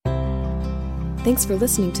Thanks for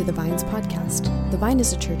listening to the Vines podcast. The Vine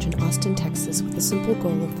is a church in Austin, Texas, with the simple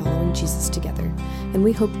goal of following Jesus together, and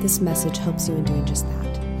we hope this message helps you in doing just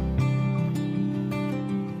that.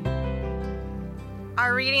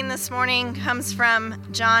 Our reading this morning comes from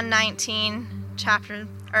John 19,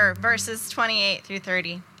 verses 28 through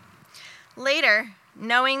 30. Later,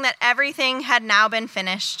 knowing that everything had now been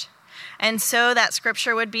finished, and so that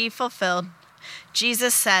scripture would be fulfilled,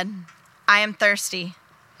 Jesus said, "I am thirsty."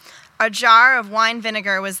 A jar of wine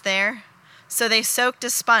vinegar was there, so they soaked a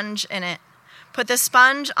sponge in it, put the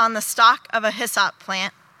sponge on the stalk of a hyssop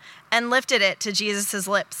plant, and lifted it to Jesus'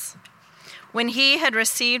 lips. When he had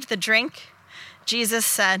received the drink, Jesus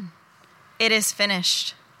said, "It is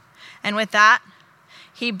finished." And with that,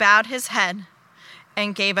 he bowed his head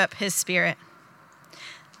and gave up his spirit.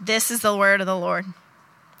 This is the word of the Lord.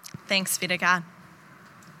 Thanks be to God.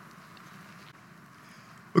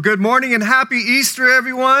 Well, good morning and happy Easter,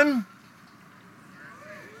 everyone.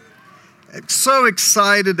 So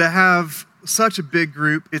excited to have such a big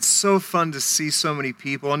group. It's so fun to see so many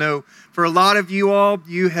people. I know for a lot of you all,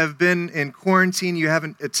 you have been in quarantine. You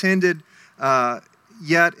haven't attended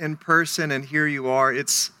yet in person, and here you are.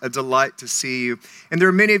 It's a delight to see you. And there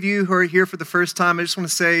are many of you who are here for the first time. I just want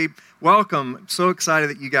to say welcome. I'm so excited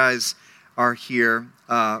that you guys are here.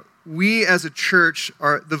 We as a church,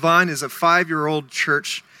 the Vine is a 5-year-old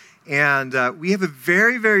church, and we have a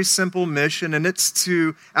very, very simple mission, and it's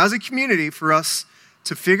to, as a community, for us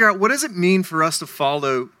to figure out what does it mean for us to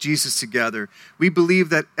follow Jesus together. We believe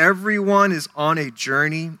that everyone is on a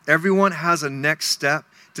journey. Everyone has a next step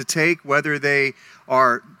to take, whether they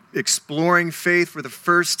are exploring faith for the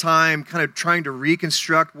first time, kind of trying to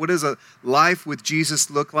reconstruct what does a life with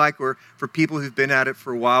Jesus look like, or for people who've been at it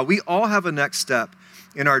for a while. We all have a next step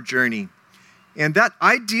in our journey. And that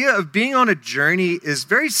idea of being on a journey is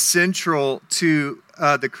very central to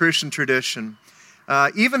the Christian tradition.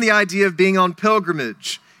 Even the idea of being on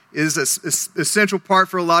pilgrimage is a central part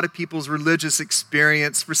for a lot of people's religious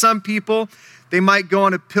experience. For some people, they might go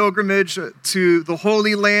on a pilgrimage to the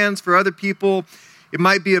Holy Lands. For other people, it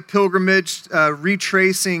might be a pilgrimage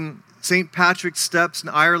retracing St. Patrick's steps in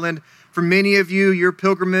Ireland. For many of you, your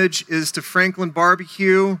pilgrimage is to Franklin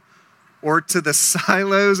Barbecue or to the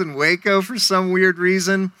silos in Waco for some weird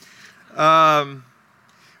reason. But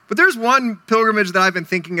there's one pilgrimage that I've been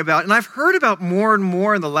thinking about, and I've heard about more and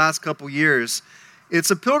more in the last couple years.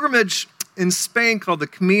 It's a pilgrimage in Spain called the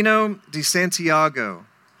Camino de Santiago.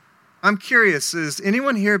 I'm curious, has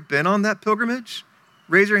anyone here been on that pilgrimage?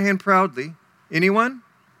 Raise your hand proudly. Anyone?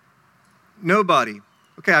 Nobody.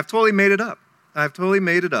 Okay, I've totally made it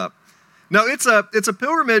up. No, it's a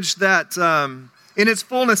pilgrimage that, in its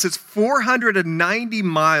fullness, it's 490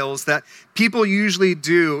 miles that people usually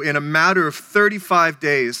do in a matter of 35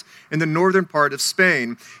 days in the northern part of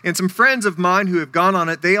Spain. And some friends of mine who have gone on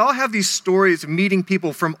it, they all have these stories of meeting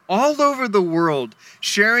people from all over the world,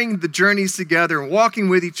 sharing the journeys together and walking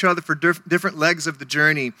with each other for different legs of the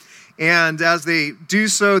journey. And as they do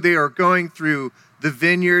so, they are going through the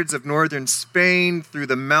vineyards of northern Spain, through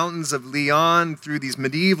the mountains of Leon, through these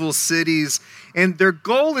medieval cities. And their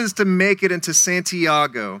goal is to make it into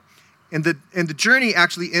Santiago. And the journey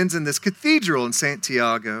actually ends in this cathedral in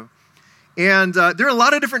Santiago. And there are a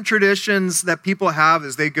lot of different traditions that people have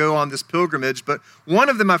as they go on this pilgrimage. But one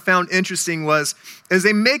of them I found interesting was, as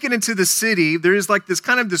they make it into the city, there is like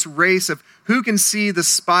this race of who can see the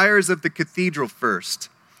spires of the cathedral first.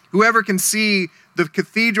 Whoever can see the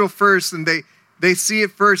cathedral first, and they see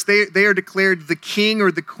it first, they are declared the king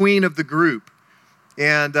or the queen of the group,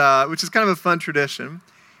 and which is kind of a fun tradition.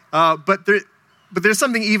 But there's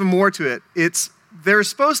something even more to it. They're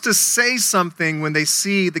supposed to say something when they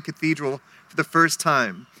see the cathedral for the first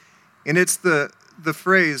time, and it's the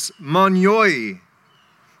phrase "Mon joie,"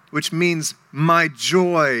 which means my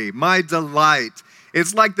joy, my delight.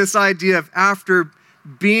 It's like this idea of after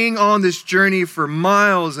being on this journey for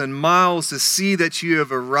miles and miles to see that you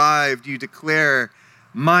have arrived, you declare,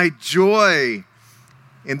 "My joy."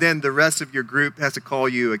 And then the rest of your group has to call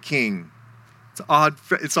you a king.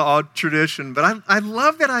 It's an odd tradition, but I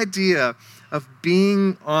love that idea of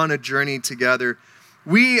being on a journey together.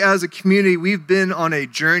 We as a community, we've been on a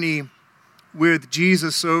journey with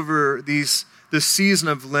Jesus over this season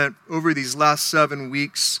of Lent, over these last 7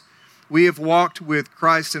 weeks. We have walked with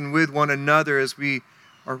Christ and with one another as we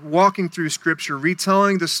are walking through Scripture,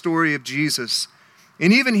 retelling the story of Jesus.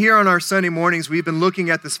 And even here on our Sunday mornings, we've been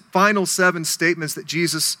looking at the final 7 statements that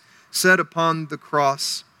Jesus said upon the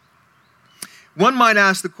cross. One might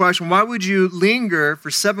ask the question, why would you linger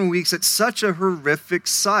for 7 weeks at such a horrific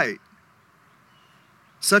sight?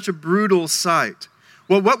 Such a brutal sight.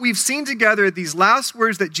 Well, what we've seen together, these last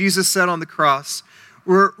words that Jesus said on the cross,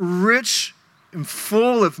 were rich and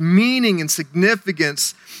full of meaning and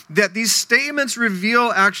significance, that these statements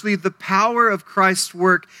reveal actually the power of Christ's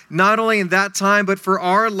work, not only in that time, but for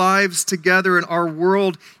our lives together in our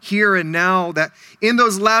world here and now. That in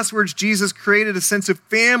those last words, Jesus created a sense of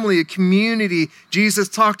family, a community. Jesus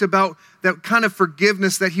talked about that kind of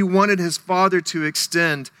forgiveness that he wanted his Father to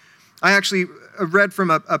extend. I actually read from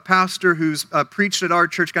a pastor who's preached at our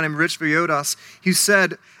church, a guy named Rich Villodas. He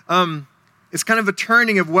said, it's kind of a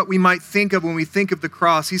turning of what we might think of when we think of the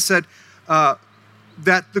cross. He said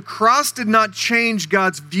that the cross did not change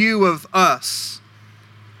God's view of us.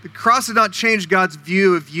 The cross did not change God's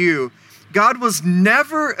view of you. God was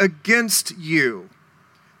never against you.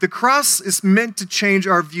 The cross is meant to change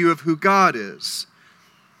our view of who God is.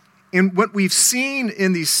 And what we've seen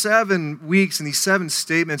in these 7 weeks and these 7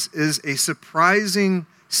 statements is a surprising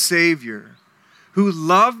Savior who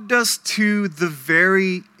loved us to the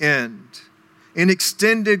very end and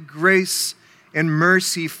extended grace and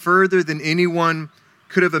mercy further than anyone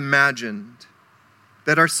could have imagined.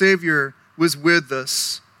 That our Savior was with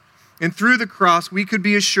us. And through the cross, we could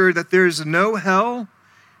be assured that there is no hell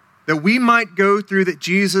that we might go through that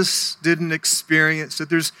Jesus didn't experience,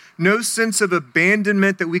 that there's no sense of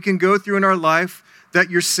abandonment that we can go through in our life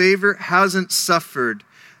that your Savior hasn't suffered.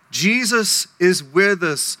 Jesus is with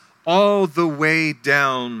us all the way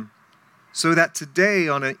down, so that today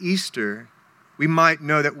on an Easter, we might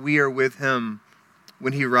know that we are with him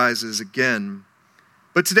when he rises again.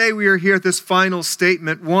 But today we are here at this final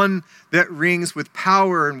statement, one that rings with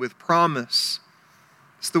power and with promise.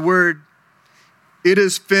 It's the word, "It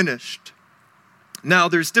is finished." Now,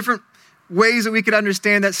 there's different ways that we could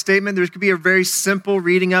understand that statement. There could be a very simple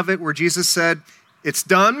reading of it where Jesus said, it's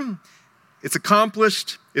done, it's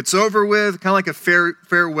accomplished, it's over with, kind of like a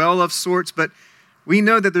farewell of sorts. But we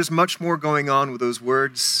know that there's much more going on with those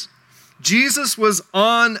words. Jesus was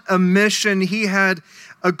on a mission. He had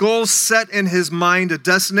a goal set in his mind, a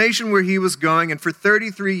destination where he was going. And for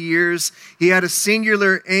 33 years, he had a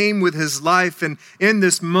singular aim with his life. And in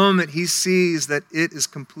this moment, he sees that it is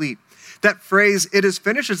complete. That phrase, "it is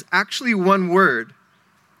finished," is actually one word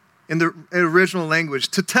in the original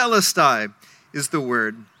language. Tetelestai is the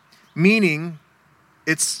word, meaning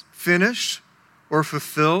it's finished or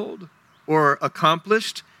fulfilled or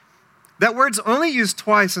accomplished. That word's only used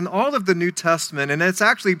twice in all of the New Testament, and it's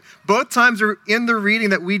actually, both times are in the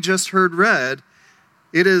reading that we just heard read.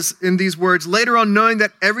 It is in these words, "Later on, knowing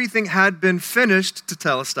that everything had been finished,"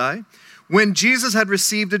 tetelestai, "when Jesus had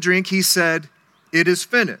received a drink, he said, 'It is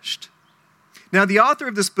finished.'" Now, the author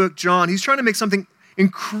of this book, John, he's trying to make something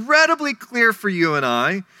incredibly clear for you and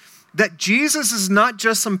I, that Jesus is not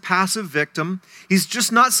just some passive victim. He's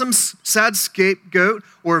just not some sad scapegoat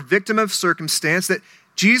or victim of circumstance, that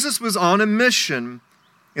Jesus was on a mission,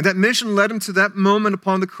 and that mission led him to that moment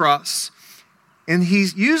upon the cross. And he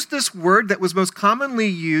used this word that was most commonly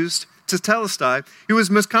used, tetelestai. It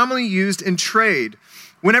was most commonly used in trade.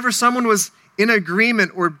 Whenever someone was in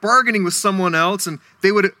agreement or bargaining with someone else, and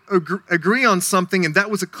they would agree on something, and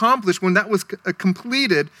that was accomplished, when that was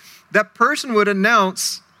completed, that person would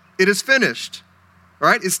announce, "It is finished." All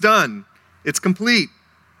right? It's done. It's complete.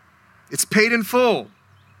 It's paid in full.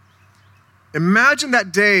 Imagine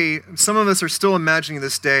that day, and some of us are still imagining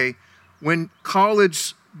this day, when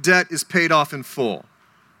college debt is paid off in full.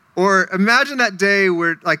 Or imagine that day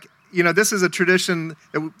where, this is a tradition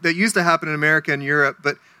that used to happen in America and Europe,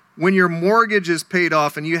 but when your mortgage is paid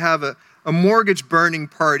off and you have a mortgage burning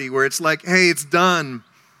party where it's like, hey, it's done.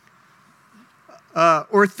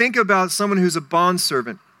 Or think about someone who's a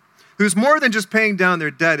bondservant, who's more than just paying down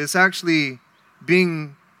their debt. It's actually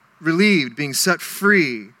being relieved, being set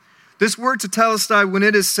free. This word tetelestai, when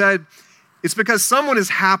it is said, it's because someone is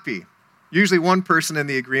happy. Usually one person in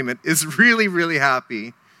the agreement is really, really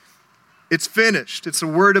happy. It's finished. It's a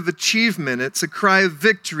word of achievement. It's a cry of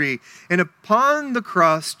victory. And upon the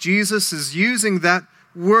cross, Jesus is using that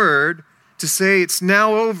word to say it's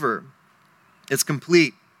now over. It's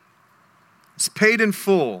complete. It's paid in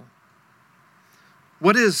full.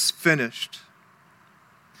 What is finished?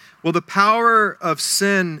 Well, the power of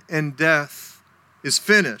sin and death is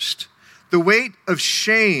finished. The weight of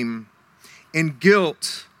shame and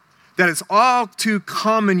guilt that is all too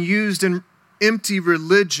common used in empty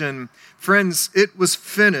religion, friends, it was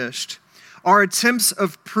finished. Our attempts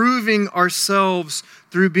of proving ourselves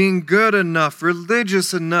through being good enough,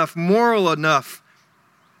 religious enough, moral enough,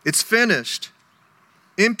 it's finished.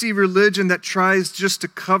 Empty religion that tries just to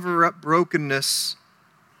cover up brokenness,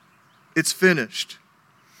 it's finished.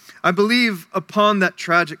 I believe upon that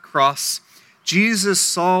tragic cross, Jesus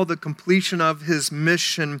saw the completion of his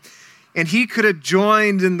mission, and he could have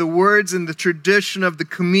joined in the words and the tradition of the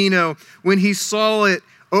Camino when he saw it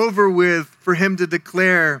over with for him to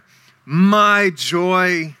declare, "My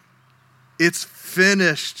joy, it's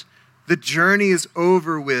finished. The journey is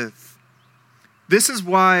over with." This is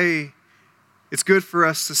why it's good for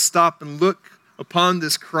us to stop and look upon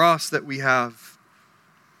this cross that we have.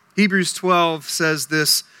 Hebrews 12 says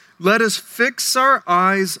this, "Let us fix our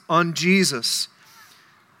eyes on Jesus,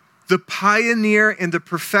 the pioneer and the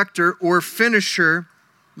perfecter," or finisher,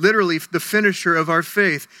 literally the finisher of our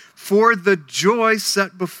faith. "For the joy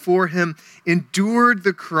set before him, endured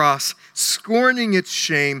the cross, scorning its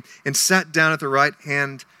shame, and sat down at the right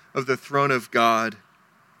hand of the throne of God."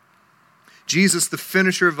 Jesus, the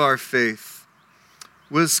finisher of our faith,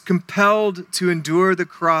 was compelled to endure the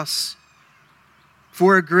cross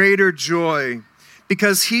for a greater joy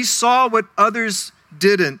because he saw what others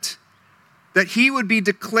didn't, that he would be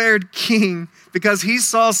declared king because he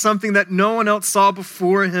saw something that no one else saw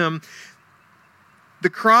before him. The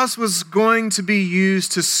cross was going to be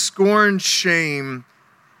used to scorn shame.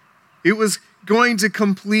 It was going to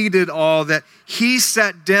complete it all, that he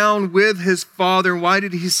sat down with his Father. Why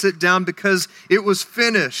did he sit down? Because it was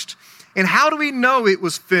finished. And how do we know it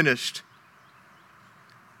was finished?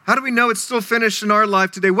 How do we know it's still finished in our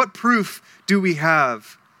life today? What proof do we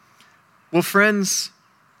have? Well, friends,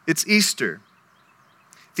 it's Easter.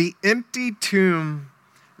 The empty tomb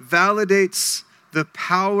validates the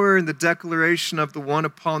power and the declaration of the one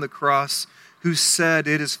upon the cross who said,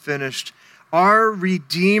 "It is finished." Our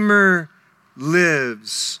Redeemer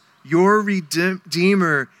lives. Your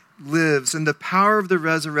Redeemer lives. And the power of the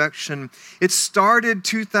resurrection, it started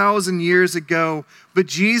 2,000 years ago, but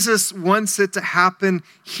Jesus wants it to happen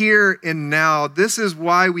here and now. This is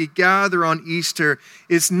why we gather on Easter.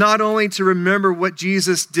 It's not only to remember what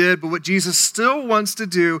Jesus did, but what Jesus still wants to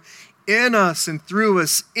do in us and through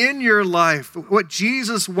us in your life. What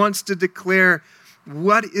Jesus wants to declare,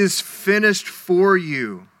 what is finished for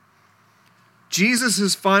you.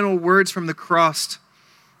 Jesus' final words from the cross.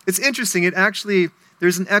 It's interesting.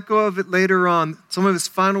 There's an echo of it later on. Some of his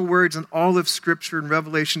final words in all of Scripture in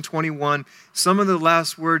Revelation 21. Some of the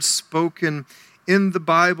last words spoken in the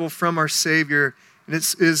Bible from our Savior. And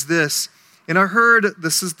it is this. And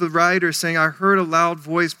this is the writer saying, "I heard a loud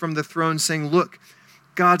voice from the throne saying, 'Look,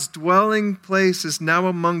 God's dwelling place is now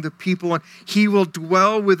among the people, and he will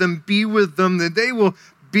dwell with them, be with them, and they will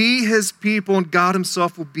be his people, and God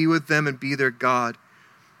himself will be with them and be their God.'"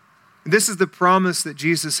 And this is the promise that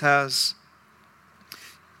Jesus has.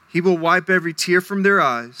 He will wipe every tear from their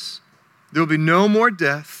eyes. There will be no more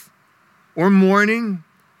death or mourning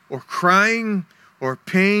or crying or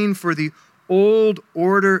pain, for the old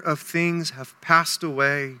order of things have passed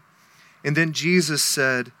away. And then Jesus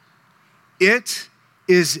said, "It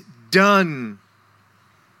is done.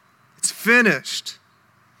 It's finished.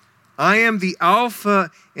 I am the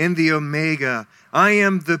Alpha and the Omega. I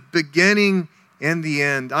am the beginning and the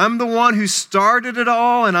end. I'm the one who started it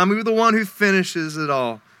all, and I'm the one who finishes it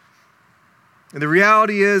all." And the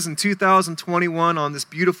reality is, in 2021, on this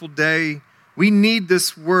beautiful day, we need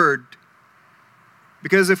this word.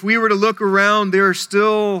 Because if we were to look around, there are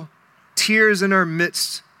still tears in our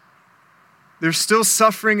midst. There's still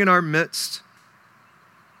suffering in our midst.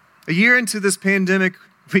 A year into this pandemic,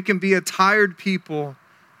 we can be a tired people.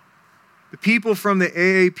 The people from the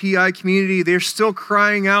AAPI community, they're still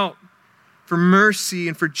crying out for mercy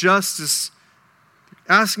and for justice,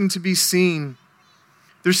 asking to be seen.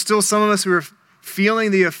 There's still some of us who are feeling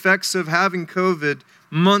the effects of having COVID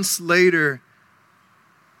months later.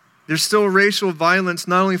 There's still racial violence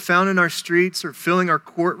not only found in our streets or filling our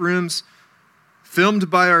courtrooms, filmed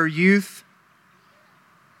by our youth.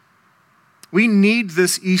 We need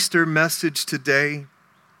this Easter message today.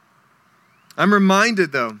 I'm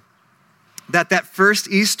reminded, though, that first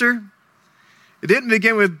Easter, it didn't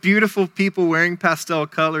begin with beautiful people wearing pastel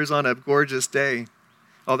colors on a gorgeous day,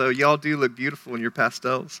 although y'all do look beautiful in your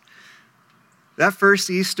pastels. That first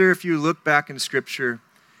Easter, if you look back in Scripture,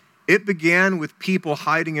 it began with people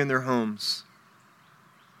hiding in their homes,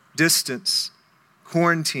 distance,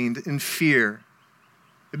 quarantined in fear.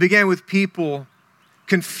 It began with people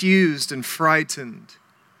confused and frightened,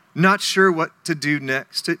 not sure what to do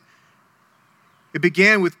next. It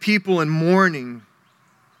began with people in mourning,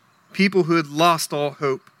 people who had lost all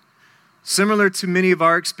hope, similar to many of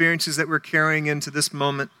our experiences that we're carrying into this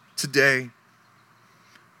moment today.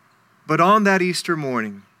 But on that Easter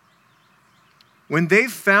morning, when they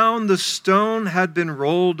found the stone had been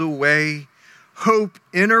rolled away, hope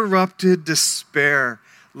interrupted despair.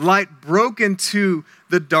 light broke into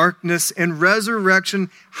the darkness and resurrection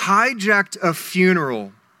hijacked a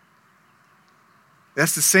funeral.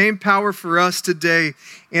 That's the same power for us today.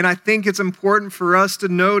 And I think it's important for us to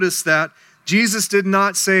notice that Jesus did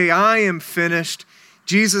not say, I am finished.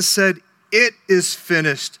 Jesus said, it is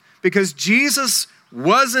finished. Because Jesus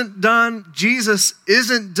wasn't done. Jesus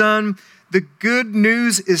isn't done. The good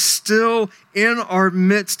news is still in our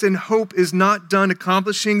midst, and hope is not done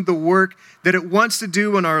accomplishing the work that it wants to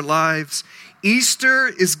do in our lives. Easter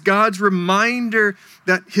is God's reminder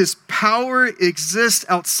that his power exists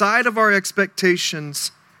outside of our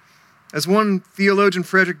expectations. As one theologian,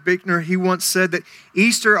 Frederick Buechner, he once said that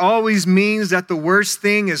Easter always means that the worst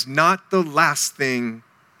thing is not the last thing.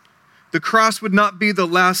 The cross would not be the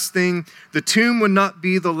last thing. The tomb would not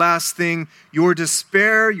be the last thing. Your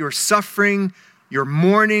despair, your suffering, your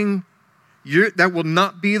mourning, that will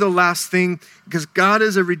not be the last thing, because God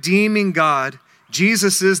is a redeeming God.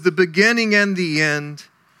 Jesus is the beginning and the end.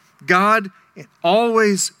 God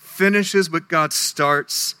always finishes what God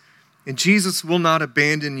starts, and Jesus will not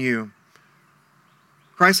abandon you.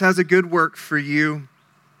 Christ has a good work for you,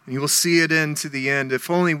 and you will see it into the end. If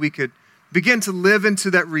only we could begin to live into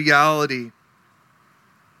that reality.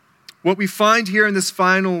 What we find here in this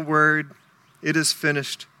final word, it is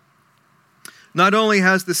finished. Not only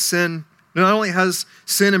has sin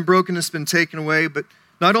and brokenness been taken away, but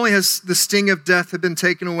not only has the sting of death been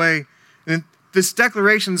taken away. And this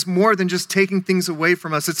declaration is more than just taking things away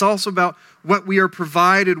from us. It's also about what we are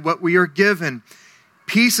provided, what we are given.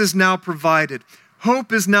 Peace is now provided.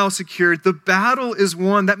 Hope is now secured. The battle is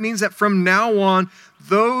won. That means that from now on,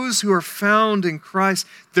 those who are found in Christ,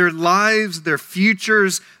 their lives, their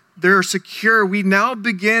futures, they're secure. We now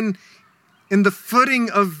begin in the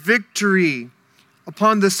footing of victory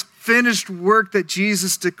upon this finished work that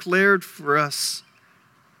Jesus declared for us.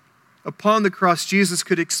 Upon the cross, Jesus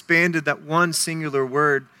could have expanded that one singular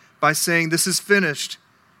word by saying, this is finished.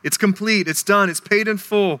 It's complete. It's done. It's paid in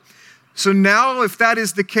full. So now, if that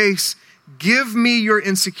is the case, give me your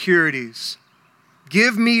insecurities.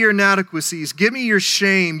 Give me your inadequacies. Give me your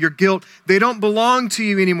shame, your guilt. They don't belong to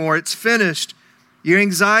you anymore. It's finished. Your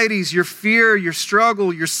anxieties, your fear, your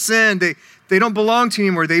struggle, your sin, they don't belong to you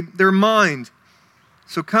anymore. They're mine.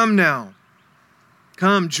 So come now.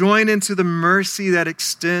 Come, join into the mercy that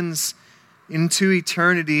extends into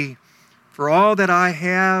eternity. For all that I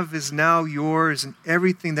have is now yours, and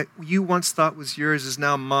everything that you once thought was yours is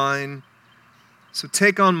now mine. So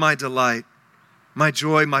take on my delight, my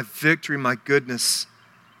joy, my victory, my goodness,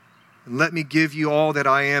 and let me give you all that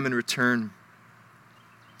I am in return.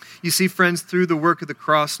 You see, friends, through the work of the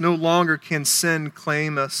cross, no longer can sin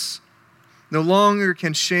claim us. No longer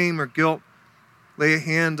can shame or guilt lay a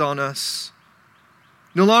hand on us.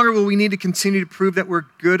 No longer will we need to continue to prove that we're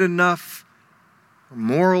good enough, or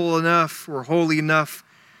moral enough, or holy enough.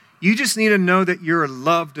 You just need to know that you're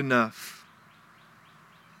loved enough.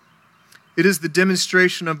 It is the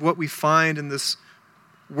demonstration of what we find in this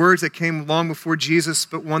words that came long before Jesus,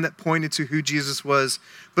 but one that pointed to who Jesus was.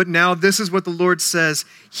 But now this is what the Lord says.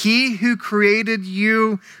 He who created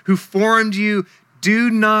you, who formed you, do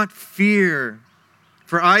not fear,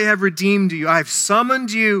 for I have redeemed you. I have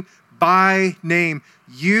summoned you by name.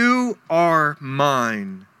 You are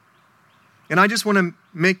mine. And I just want to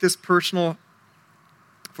make this personal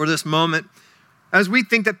for this moment. As we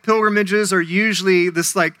think that pilgrimages are usually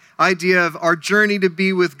this idea of our journey to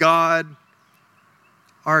be with God,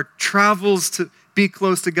 our travels to be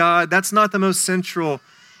close to God, that's not the most central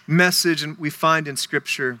message we find in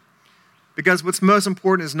Scripture. Because what's most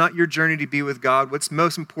important is not your journey to be with God. What's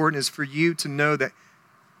most important is for you to know that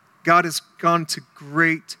God has gone to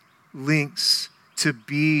great lengths to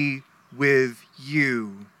be with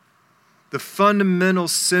you. The fundamental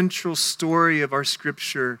central story of our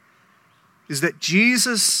Scripture is that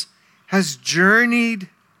Jesus has journeyed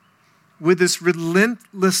with this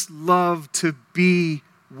relentless love to be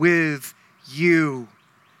with you,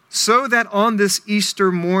 so that on this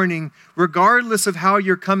Easter morning, regardless of how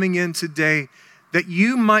you're coming in today, that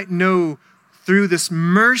you might know through this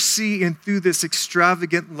mercy and through this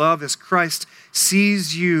extravagant love as Christ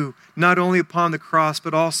sees you, not only upon the cross,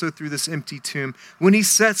 but also through this empty tomb. When he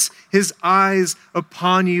sets his eyes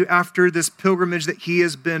upon you after this pilgrimage that he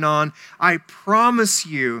has been on, I promise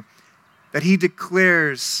you that he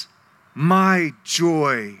declares, my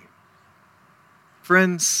joy.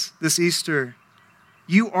 Friends, this Easter,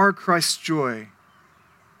 you are Christ's joy.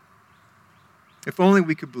 If only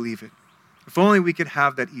we could believe it. If only we could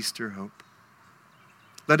have that Easter hope.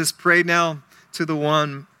 Let us pray now to the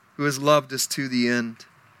one who has loved us to the end.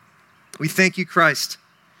 We thank you, Christ.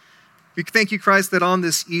 We thank you, Christ, that on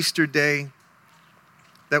this Easter day,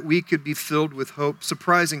 that we could be filled with hope,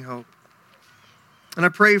 surprising hope. And I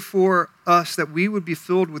pray for us that we would be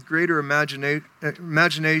filled with greater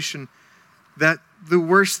imagination, that the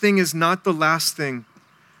worst thing is not the last thing.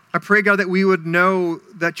 I pray, God, that we would know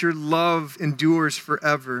that your love endures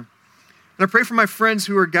forever. And I pray for my friends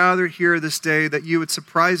who are gathered here this day that you would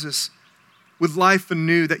surprise us with life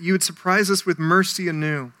anew, that you would surprise us with mercy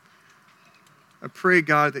anew. I pray,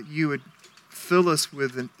 God, that you would fill us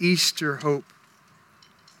with an Easter hope,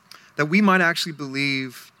 that we might actually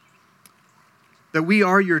believe that we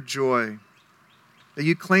are your joy, that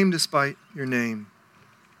you claimed us by your name.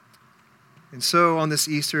 And so on this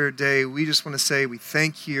Easter day, we just want to say we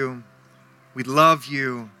thank you, we love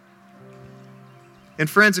you. And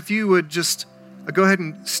friends, if you would just go ahead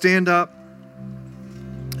and stand up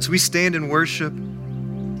as we stand in worship.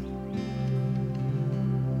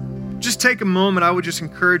 Just take a moment. I would just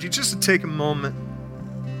encourage you just to take a moment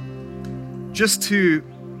just to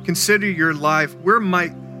consider your life. Where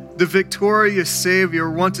might the victorious Savior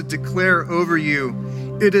want to declare over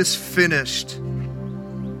you, it is finished?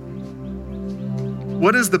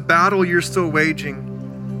 What is the battle you're still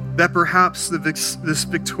waging that perhaps this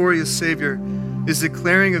victorious Savior is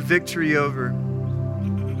declaring a victory over?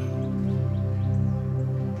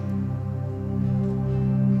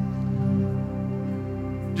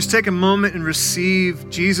 Just take a moment and receive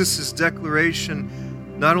Jesus'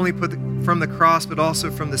 declaration, not only from the cross, but also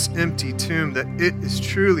from this empty tomb, that it is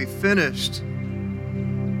truly finished.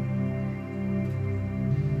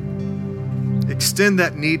 Extend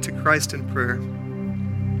that need to Christ in prayer.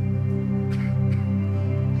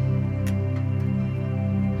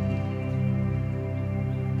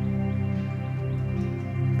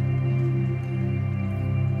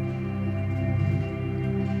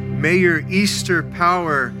 May your Easter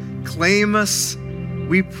power claim us,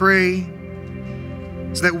 we pray,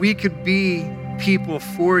 so that we could be people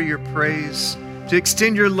for your praise, to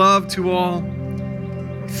extend your love to all.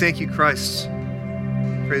 Thank you, Christ.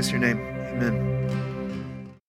 Praise your name. Amen.